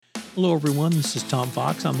Hello, everyone. This is Tom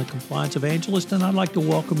Fox. I'm the Compliance Evangelist, and I'd like to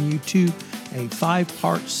welcome you to a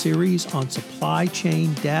 5-part series on supply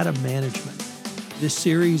chain data management. This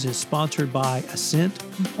series is sponsored by Ascent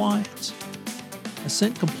Compliance.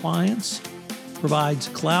 Ascent Compliance provides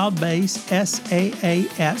cloud-based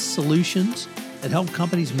SaaS solutions that help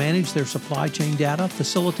companies manage their supply chain data,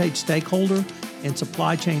 facilitate stakeholder and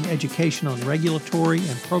supply chain education on regulatory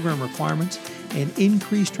and program requirements, and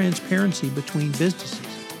increase transparency between businesses.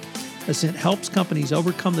 Ascent helps companies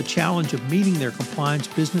overcome the challenge of meeting their compliance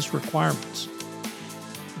business requirements.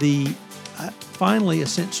 Finally,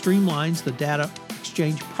 Ascent streamlines the data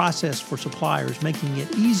exchange process for suppliers, making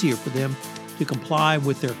it easier for them to comply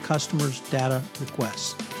with their customers' data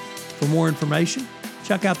requests. For more information,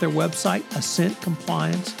 check out their website,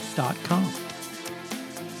 ascentcompliance.com.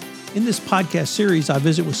 In this podcast series, I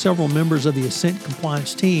visit with several members of the Ascent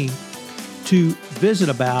Compliance team to visit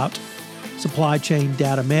about supply chain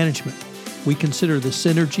data management. We consider the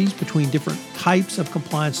synergies between different types of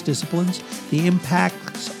compliance disciplines, the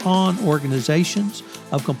impacts on organizations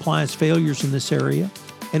of compliance failures in this area,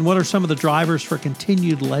 and what are some of the drivers for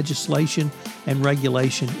continued legislation and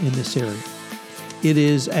regulation in this area. It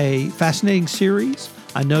is a fascinating series.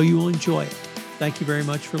 I know you will enjoy it. Thank you very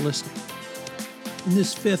much for listening. In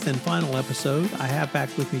this 5th and final episode, I have back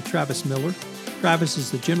with me Travis Miller. Travis is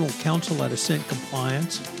the General Counsel at Ascent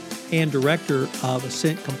Compliance and Director of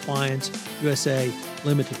Ascent Compliance USA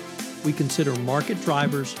Limited. We consider market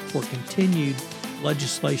drivers for continued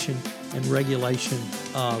legislation and regulation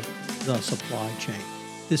of the supply chain.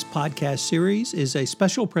 This podcast series is a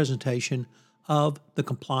special presentation of the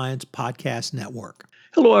Compliance Podcast Network.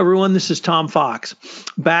 Hello, everyone. This is Tom Fox,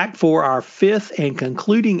 back for our 5th and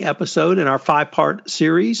concluding episode in our 5-part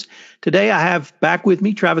series. Today, I have back with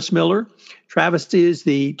me Travis Miller. Travis is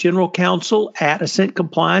the General Counsel at Ascent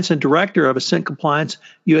Compliance and Director of Ascent Compliance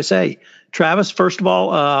USA. Travis, first of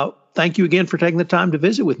all, thank you again for taking the time to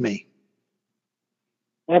visit with me.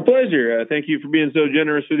 My pleasure. Thank you for being so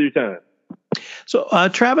generous with your time. So,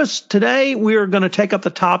 Travis, today we are going to take up the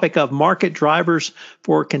topic of market drivers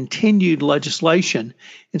for continued legislation.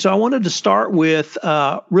 And so I wanted to start with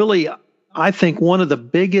really, I think, one of the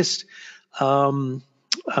biggest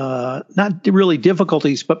not really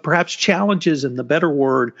difficulties, but perhaps challenges in the better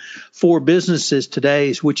word for businesses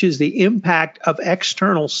today, which is the impact of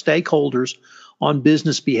external stakeholders on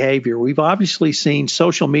business behavior. We've obviously seen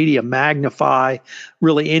social media magnify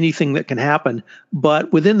really anything that can happen,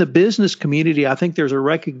 but within the business community, I think there's a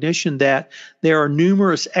recognition that there are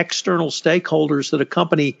numerous external stakeholders that a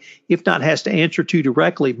company, if not has to answer to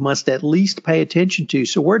directly, must at least pay attention to.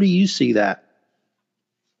 So where do you see that?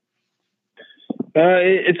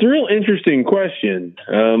 It's a real interesting question.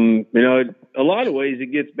 A lot of ways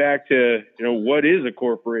it gets back to, what is a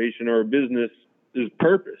corporation or a business's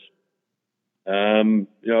purpose?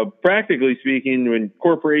 Practically speaking, when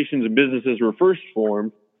corporations and businesses were first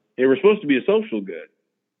formed, they were supposed to be a social good.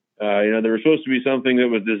 They were supposed to be something that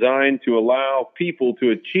was designed to allow people to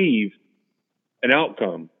achieve an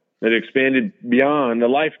outcome that expanded beyond a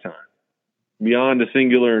lifetime, beyond a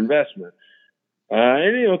singular investment.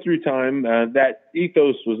 Through time, that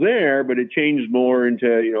ethos was there, but it changed more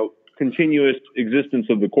into, continuous existence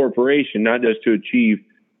of the corporation, not just to achieve,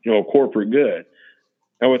 a corporate good.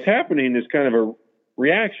 Now, what's happening is kind of a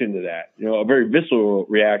reaction to that, a very visceral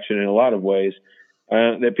reaction in a lot of ways,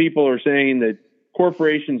 that people are saying that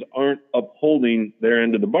corporations aren't upholding their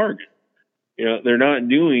end of the bargain. They're not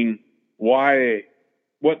doing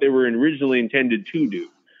what they were originally intended to do.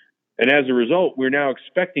 And as a result, we're now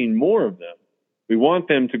expecting more of them. We want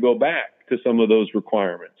them to go back to some of those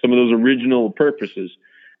requirements, some of those original purposes.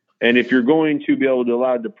 And if you're going to be able to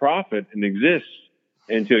allow it to profit and exist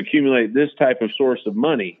and to accumulate this type of source of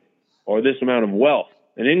money or this amount of wealth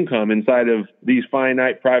and income inside of these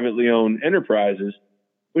finite privately owned enterprises,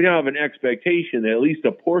 we now have an expectation that at least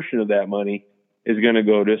a portion of that money is going to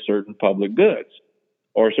go to certain public goods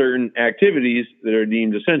or certain activities that are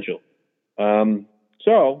deemed essential.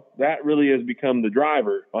 So that really has become the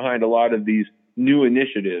driver behind a lot of these new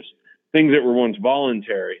initiatives, things that were once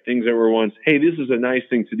voluntary, things that were once, hey, this is a nice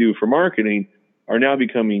thing to do for marketing, are now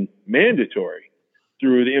becoming mandatory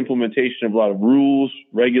through the implementation of a lot of rules,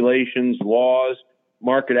 regulations, laws,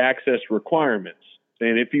 market access requirements.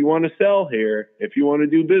 Saying if you want to sell here, if you want to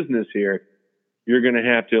do business here, you're going to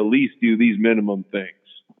have to at least do these minimum things.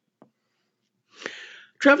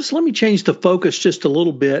 Travis, let me change the focus just a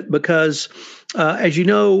little bit because, as you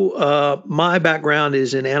know, my background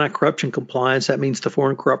is in anti-corruption compliance. That means the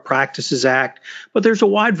Foreign Corrupt Practices Act. But there's a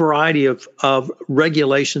wide variety of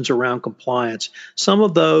regulations around compliance. Some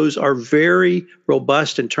of those are very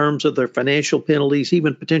robust in terms of their financial penalties,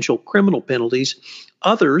 even potential criminal penalties.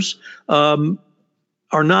 Others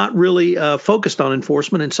are not really focused on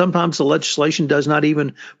enforcement, and sometimes the legislation does not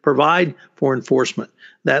even provide for enforcement.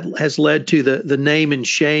 That has led to the name and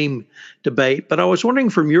shame debate. But I was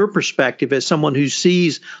wondering, from your perspective, as someone who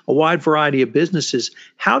sees a wide variety of businesses,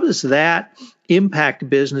 how does that impact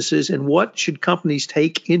businesses, and what should companies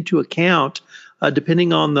take into account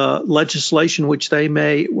depending on the legislation which they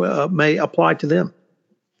may apply to them?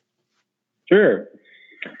 Sure.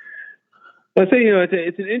 I'd say,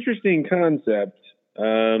 it's an interesting concept.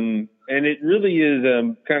 And it really is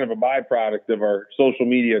kind of a byproduct of our social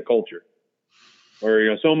media culture,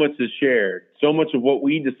 where so much is shared. So much of what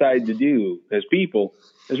we decide to do as people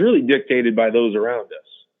is really dictated by those around us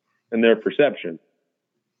and their perception.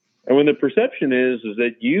 And when the perception is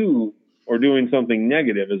that you are doing something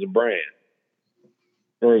negative as a brand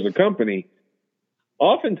or as a company,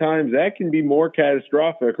 oftentimes that can be more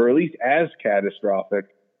catastrophic, or at least as catastrophic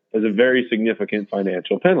as a very significant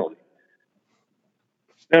financial penalty.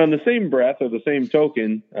 Now, in the same breath or the same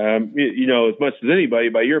token, as much as anybody,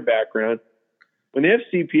 by your background, when the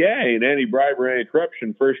FCPA and anti-bribery,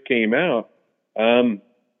 anti-corruption first came out,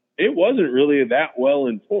 it wasn't really that well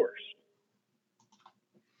enforced.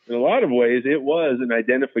 In a lot of ways, it was an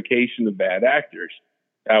identification of bad actors.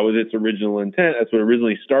 That was its original intent. That's what it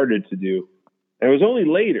originally started to do. And it was only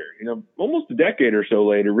later, almost a decade or so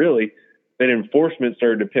later, really, that enforcement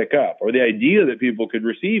started to pick up, or the idea that people could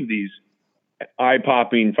receive these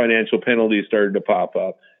eye-popping financial penalties started to pop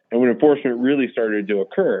up. And when enforcement really started to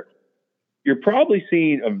occur, you're probably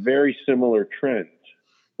seeing a very similar trend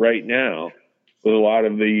right now with a lot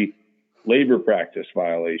of the labor practice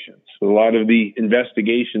violations, with a lot of the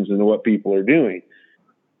investigations into what people are doing.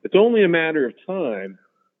 It's only a matter of time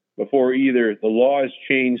before either the law is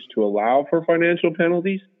changed to allow for financial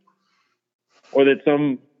penalties, or that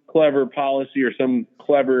some clever policy or some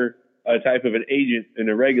clever type of an agent and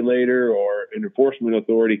a regulator or an enforcement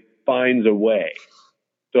authority finds a way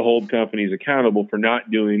to hold companies accountable for not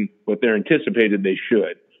doing what they're anticipated they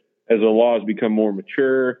should, as the laws become more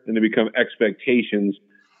mature and they become expectations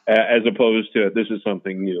as opposed to this is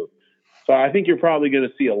something new. So I think you're probably going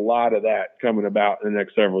to see a lot of that coming about in the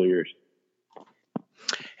next several years.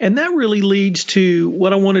 And that really leads to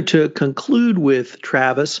what I wanted to conclude with,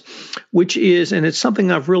 Travis, which is, and it's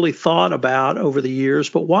something I've really thought about over the years,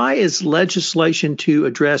 but why is legislation to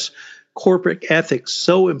address corporate ethics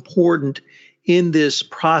so important in this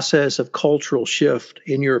process of cultural shift,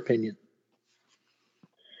 in your opinion?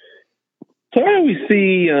 So I always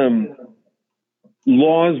see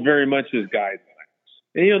laws very much as guidelines.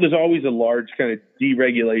 And, there's always a large kind of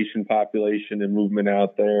deregulation population and movement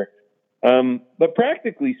out there. But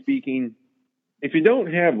practically speaking, if you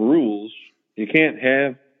don't have rules, you can't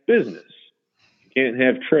have business. You can't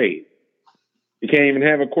have trade. You can't even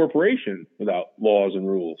have a corporation without laws and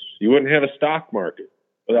rules. You wouldn't have a stock market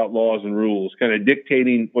without laws and rules kind of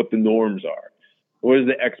dictating what the norms are. What is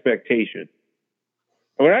the expectation?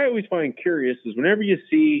 And what I always find curious is whenever you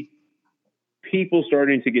see people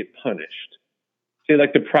starting to get punished, say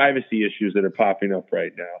like the privacy issues that are popping up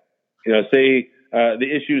right now, say the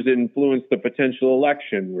issues that influence the potential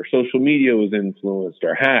election where social media was influenced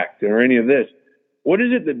or hacked or any of this, what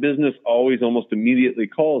is it that business always almost immediately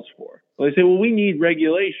calls for? Well, they say, well, we need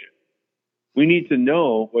regulation. We need to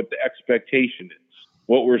know what the expectation is,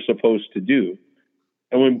 what we're supposed to do.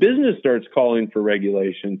 And when business starts calling for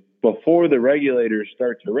regulation before the regulators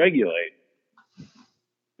start to regulate,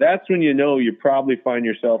 that's when you probably find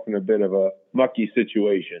yourself in a bit of a mucky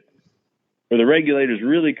situation where the regulators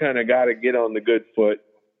really kind of got to get on the good foot,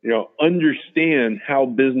 understand how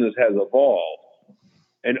business has evolved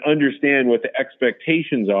and understand what the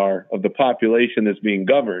expectations are of the population that's being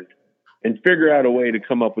governed, and figure out a way to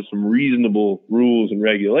come up with some reasonable rules and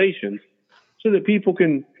regulations so that people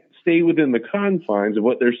can stay within the confines of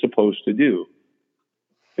what they're supposed to do.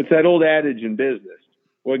 It's that old adage in business,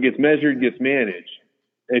 what gets measured gets managed.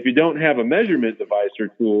 And if you don't have a measurement device or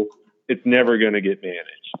tool, it's never going to get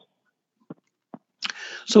managed.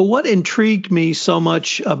 So what intrigued me so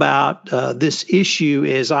much about this issue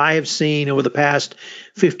is I have seen over the past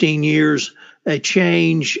 15 years a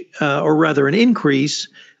change, or rather an increase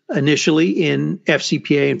initially in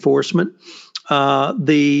FCPA enforcement.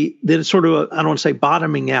 Then sort of, I don't want to say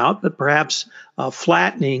bottoming out, but perhaps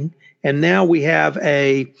flattening. And now we have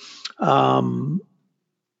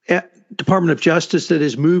Department of Justice that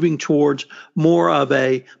is moving towards more of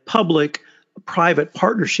a public-private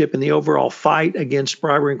partnership in the overall fight against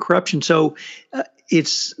bribery and corruption. So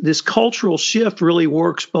it's this cultural shift really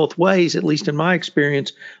works both ways, at least in my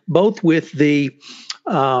experience, both with the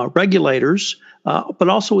regulators, but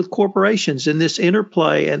also with corporations in this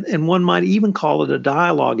interplay, and one might even call it a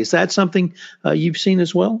dialogue. Is that something you've seen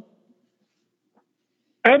as well?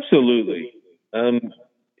 Absolutely.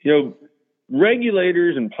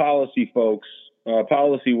 Regulators and policy folks,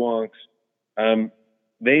 policy wonks,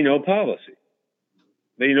 they know policy.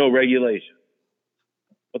 They know regulation.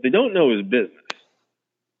 What they don't know is business.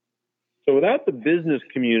 So without the business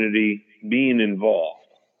community being involved,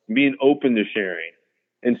 being open to sharing,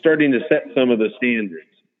 and starting to set some of the standards,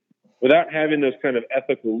 without having those kind of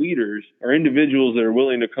ethical leaders or individuals that are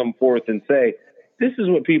willing to come forth and say, this is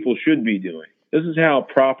what people should be doing, this is how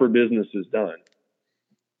proper business is done,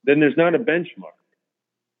 then there's not a benchmark.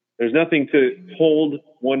 There's nothing to hold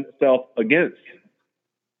oneself against.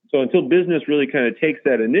 So until business really kind of takes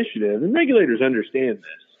that initiative, and regulators understand this,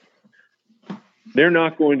 they're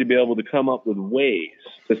not going to be able to come up with ways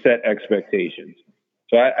to set expectations.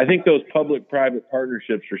 So I think those public-private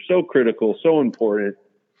partnerships are so critical, so important,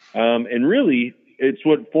 and really it's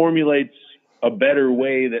what formulates a better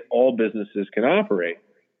way that all businesses can operate.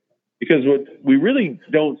 Because what we really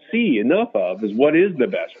don't see enough of is what is the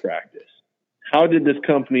best practice. How did this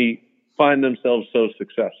company find themselves so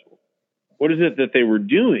successful? What is it that they were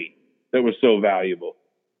doing that was so valuable?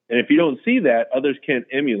 And if you don't see that, others can't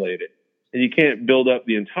emulate it. And you can't build up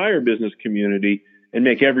the entire business community and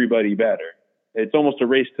make everybody better. It's almost a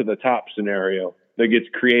race to the top scenario that gets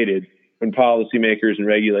created when policymakers and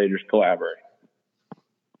regulators collaborate.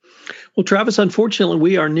 Well, Travis, unfortunately,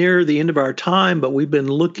 we are near the end of our time, but we've been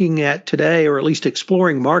looking at today, or at least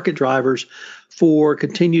exploring market drivers for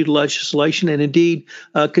continued legislation and indeed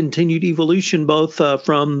continued evolution, both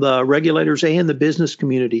from the regulators and the business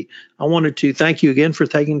community. I wanted to thank you again for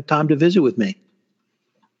taking time to visit with me.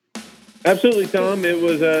 Absolutely, Tom. It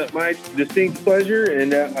was my distinct pleasure,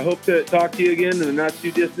 and I hope to talk to you again in the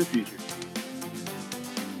not-too-distant future.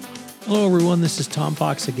 Hello, everyone. This is Tom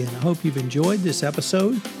Fox again. I hope you've enjoyed this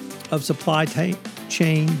episode of Supply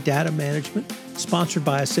Chain Data Management, sponsored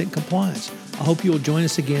by Ascent Compliance. I hope you'll join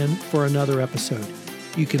us again for another episode.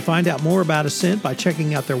 You can find out more about Ascent by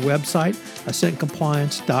checking out their website,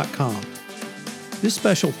 ascentcompliance.com. This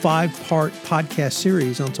special 5-part podcast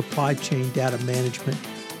series on supply chain data management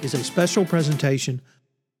is a special presentation.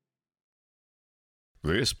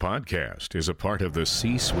 This podcast is a part of the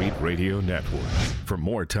C-Suite Radio Network. For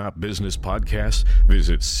more top business podcasts,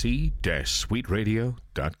 visit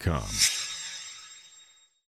c-suiteradio.com.